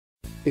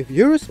If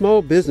you're a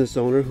small business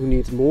owner who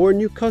needs more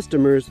new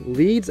customers,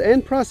 leads,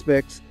 and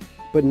prospects,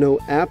 but know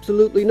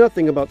absolutely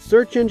nothing about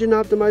search engine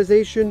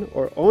optimization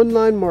or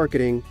online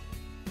marketing,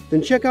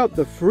 then check out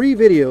the free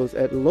videos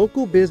at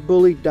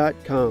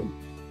localbizbully.com.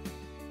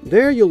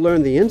 There you'll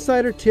learn the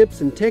insider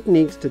tips and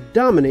techniques to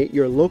dominate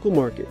your local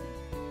market.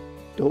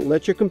 Don't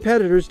let your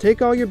competitors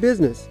take all your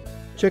business.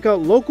 Check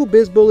out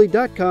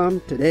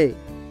localbizbully.com today.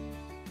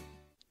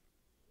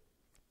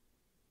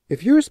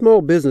 If you're a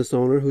small business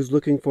owner who's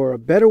looking for a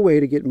better way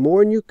to get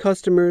more new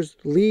customers,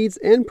 leads,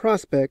 and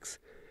prospects,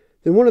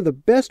 then one of the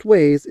best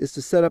ways is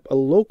to set up a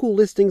local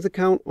listings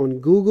account on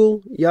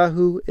Google,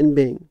 Yahoo, and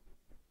Bing.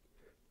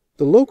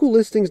 The local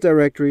listings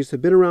directories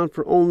have been around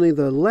for only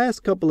the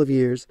last couple of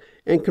years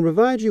and can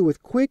provide you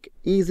with quick,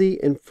 easy,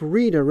 and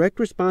free direct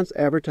response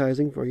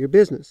advertising for your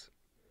business.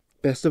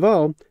 Best of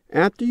all,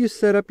 after you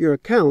set up your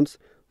accounts,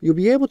 you'll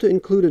be able to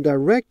include a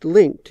direct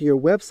link to your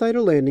website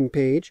or landing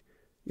page,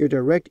 your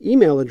direct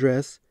email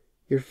address,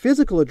 your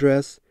physical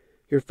address,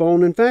 your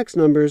phone and fax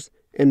numbers,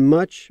 and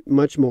much,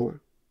 much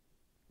more.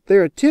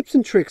 There are tips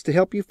and tricks to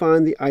help you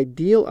find the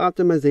ideal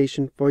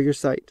optimization for your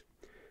site.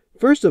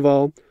 First of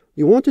all,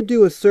 you want to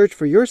do a search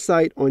for your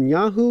site on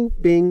Yahoo,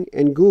 Bing,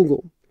 and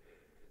Google.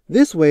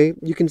 This way,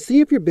 you can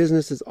see if your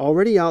business is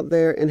already out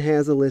there and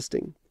has a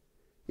listing.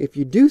 If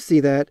you do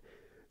see that,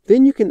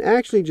 then you can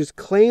actually just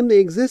claim the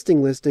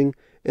existing listing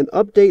and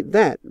update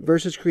that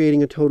versus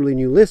creating a totally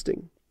new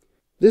listing.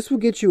 This will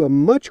get you a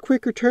much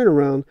quicker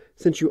turnaround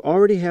since you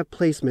already have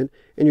placement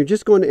and you're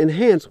just going to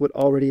enhance what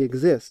already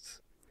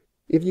exists.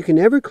 If you can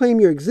ever claim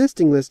your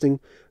existing listing,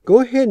 go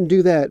ahead and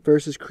do that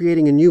versus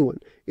creating a new one.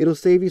 It'll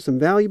save you some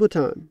valuable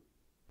time.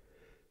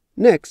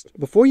 Next,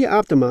 before you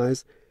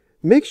optimize,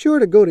 make sure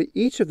to go to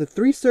each of the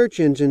 3 search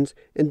engines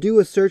and do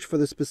a search for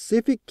the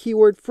specific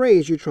keyword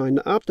phrase you're trying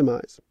to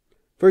optimize.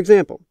 For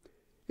example,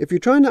 if you're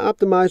trying to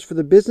optimize for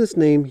the business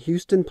name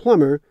Houston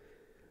Plumber,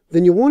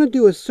 then you want to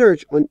do a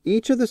search on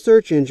each of the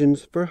search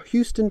engines for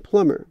Houston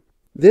Plumber.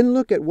 Then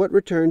look at what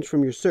returns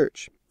from your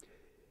search.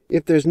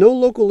 If there's no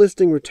local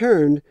listing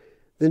returned,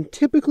 then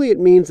typically it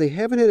means they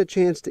haven't had a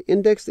chance to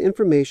index the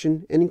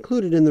information and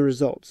include it in the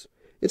results.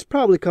 It's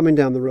probably coming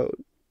down the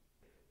road.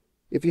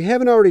 If you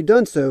haven't already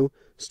done so,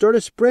 start a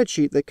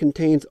spreadsheet that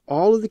contains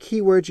all of the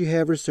keywords you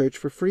have researched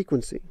for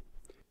frequency.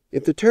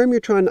 If the term you're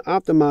trying to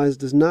optimize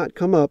does not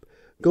come up,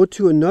 go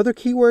to another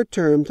keyword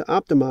term to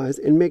optimize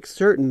and make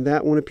certain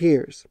that one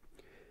appears.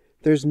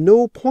 There's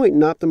no point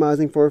in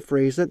optimizing for a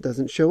phrase that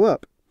doesn't show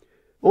up.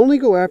 Only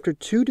go after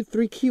 2 to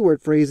 3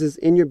 keyword phrases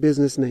in your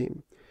business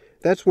name.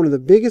 That's one of the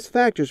biggest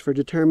factors for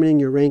determining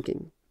your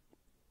ranking.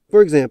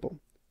 For example,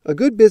 a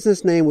good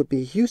business name would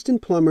be Houston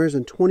Plumbers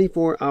and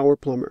 24-Hour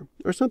Plumber,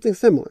 or something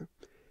similar.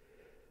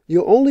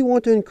 You'll only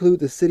want to include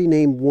the city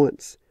name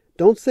once.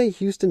 Don't say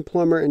Houston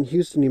Plumber and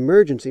Houston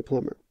Emergency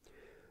Plumber.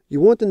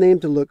 You want the name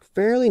to look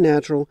fairly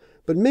natural,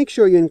 but make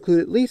sure you include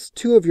at least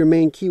 2 of your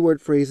main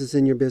keyword phrases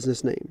in your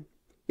business name.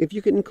 If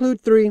you can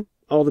include 3,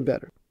 all the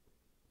better.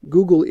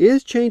 Google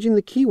is changing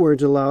the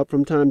keywords allowed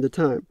from time to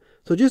time,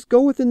 so just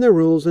go within their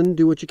rules and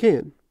do what you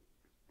can.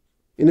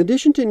 In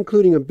addition to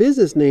including a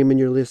business name in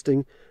your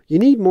listing, you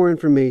need more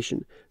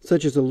information,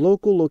 such as a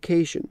local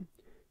location.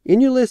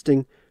 In your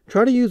listing,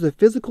 try to use a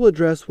physical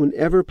address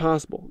whenever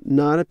possible,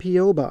 not a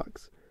P.O.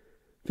 box.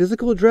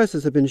 Physical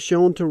addresses have been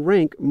shown to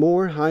rank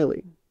more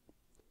highly.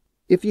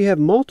 If you have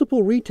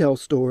multiple retail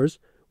stores,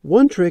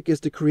 one trick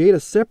is to create a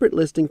separate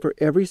listing for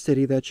every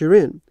city that you're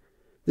in.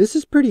 This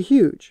is pretty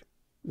huge.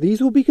 These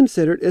will be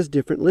considered as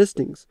different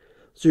listings,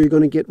 so you're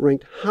going to get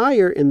ranked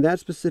higher in that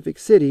specific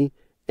city,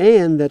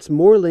 and that's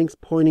more links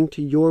pointing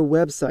to your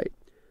website.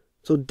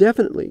 So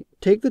definitely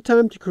take the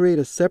time to create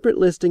a separate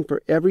listing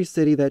for every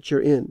city that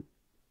you're in.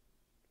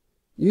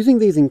 Using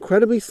these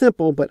incredibly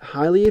simple but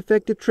highly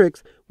effective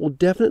tricks will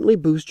definitely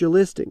boost your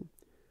listing.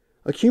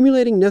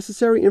 Accumulating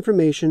necessary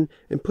information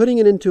and putting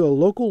it into a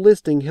local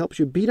listing helps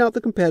you beat out the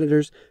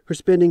competitors who are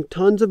spending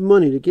tons of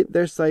money to get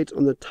their sites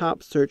on the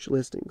top search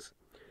listings.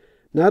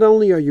 Not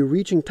only are you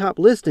reaching top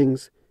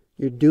listings,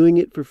 you're doing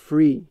it for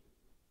free.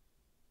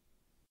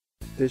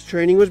 This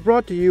training was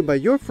brought to you by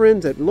your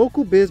friends at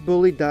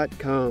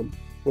localbizbully.com,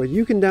 where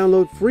you can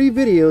download free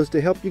videos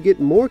to help you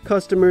get more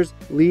customers,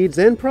 leads,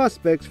 and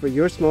prospects for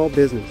your small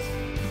business.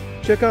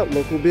 Check out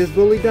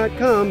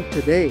localbizbully.com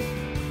today.